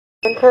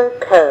Enter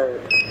code.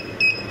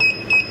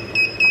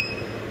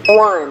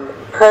 1.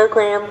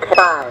 Program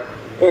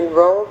 5.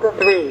 Enroll the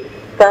 3.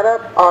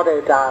 Setup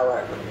auto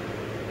dialer.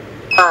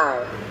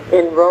 5.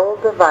 Enroll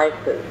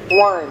devices.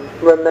 1.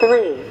 Remote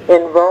 3.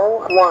 Enroll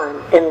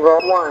 1.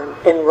 Enroll 1.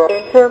 Enroll.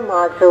 Enter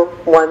module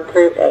 1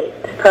 through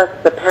 8.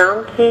 Press the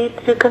pound key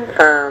to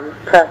confirm.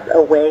 Press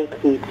away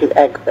key to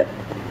exit.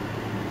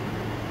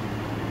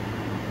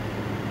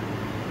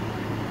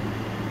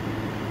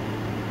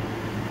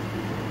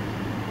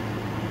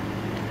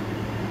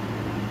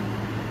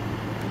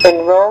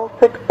 Enroll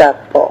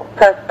successful.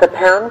 Press the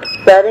pound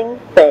setting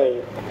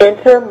save.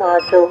 Enter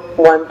module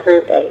 1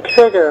 through 8.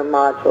 Trigger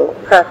module.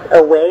 Press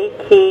away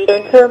key.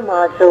 Enter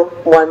module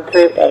 1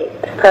 through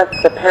 8.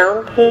 Press the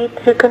pound key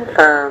to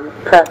confirm.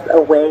 Press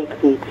away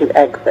key to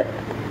exit.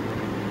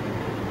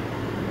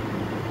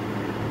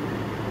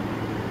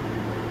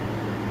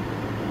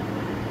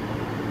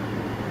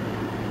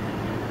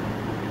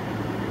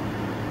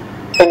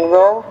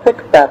 Enroll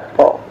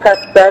successful. Press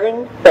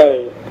setting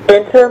save.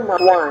 Enter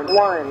 1.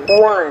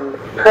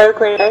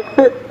 Program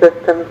exit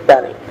system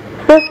settings.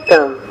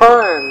 System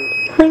armed.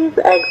 Please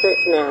exit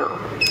now.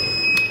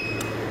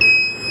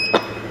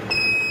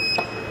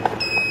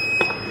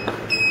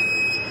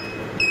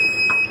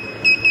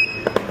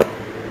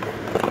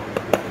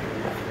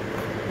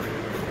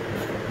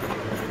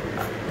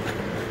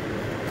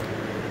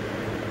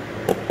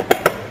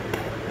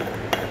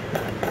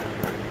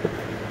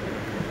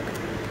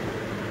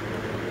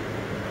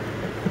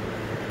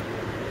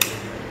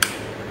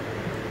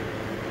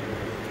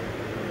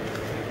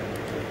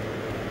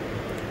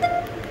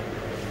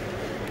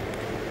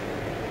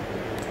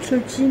手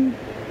机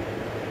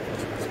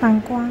反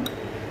光。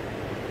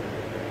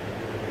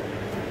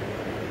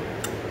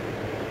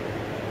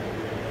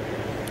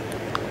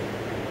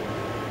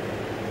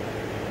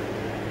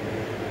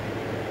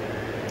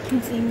看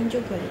字幕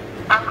就可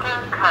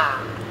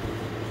以。